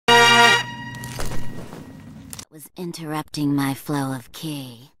was interrupting my flow of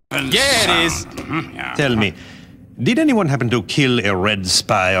ki. Yeah, it is. Yeah. Tell me, did anyone happen to kill a red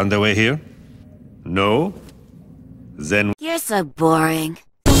spy on the way here? No? Then... You're so boring.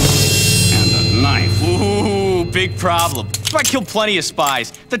 And a knife. Ooh, big problem. I killed plenty of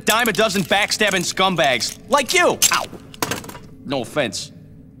spies. The dime a dozen backstabbing scumbags. Like you. Ow. No offense.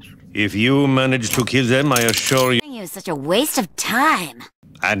 If you manage to kill them, I assure you... It was such a waste of time.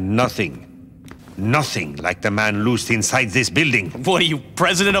 And nothing like the man loosed inside this building. What are you,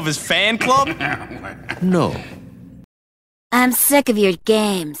 president of his fan club? No. I'm sick of your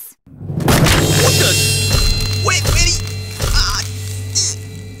games. What the... Wait,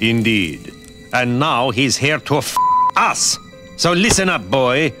 Indeed. And now he's here to us. So listen up,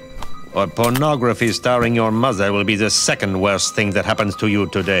 boy. Or pornography starring your mother will be the second worst thing that happens to you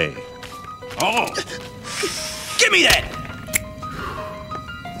today. Oh! Give me that!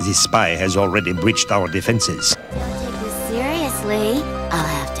 This spy has already breached our defenses. Don't take this seriously. I'll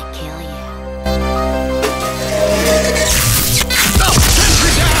have to kill you. No!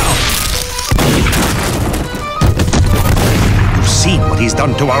 Sentry down! You've seen what he's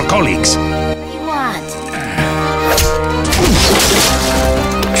done to our colleagues. What do you want?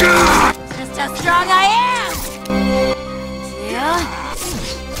 Just how strong I am! Two...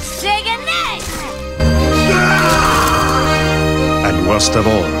 Take a knife! And worst of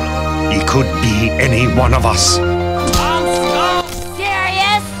all, he could be any one of us. I'm so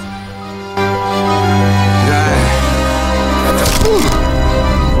serious!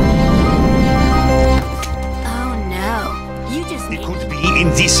 Oh no, you just... He could be in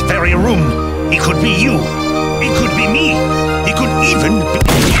this very room. He could be you. He could be me. He could even be...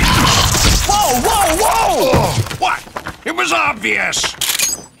 Whoa, whoa, whoa! What? It was obvious.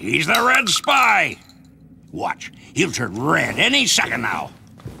 He's the red spy. Watch. He'll turn red any second now.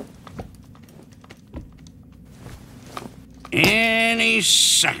 Any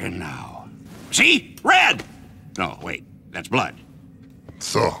second now. See? Red! No, wait. That's blood.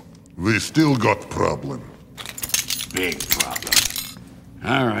 So, we still got problem. Big problem.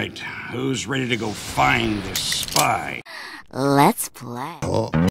 All right. Who's ready to go find this spy? Let's play.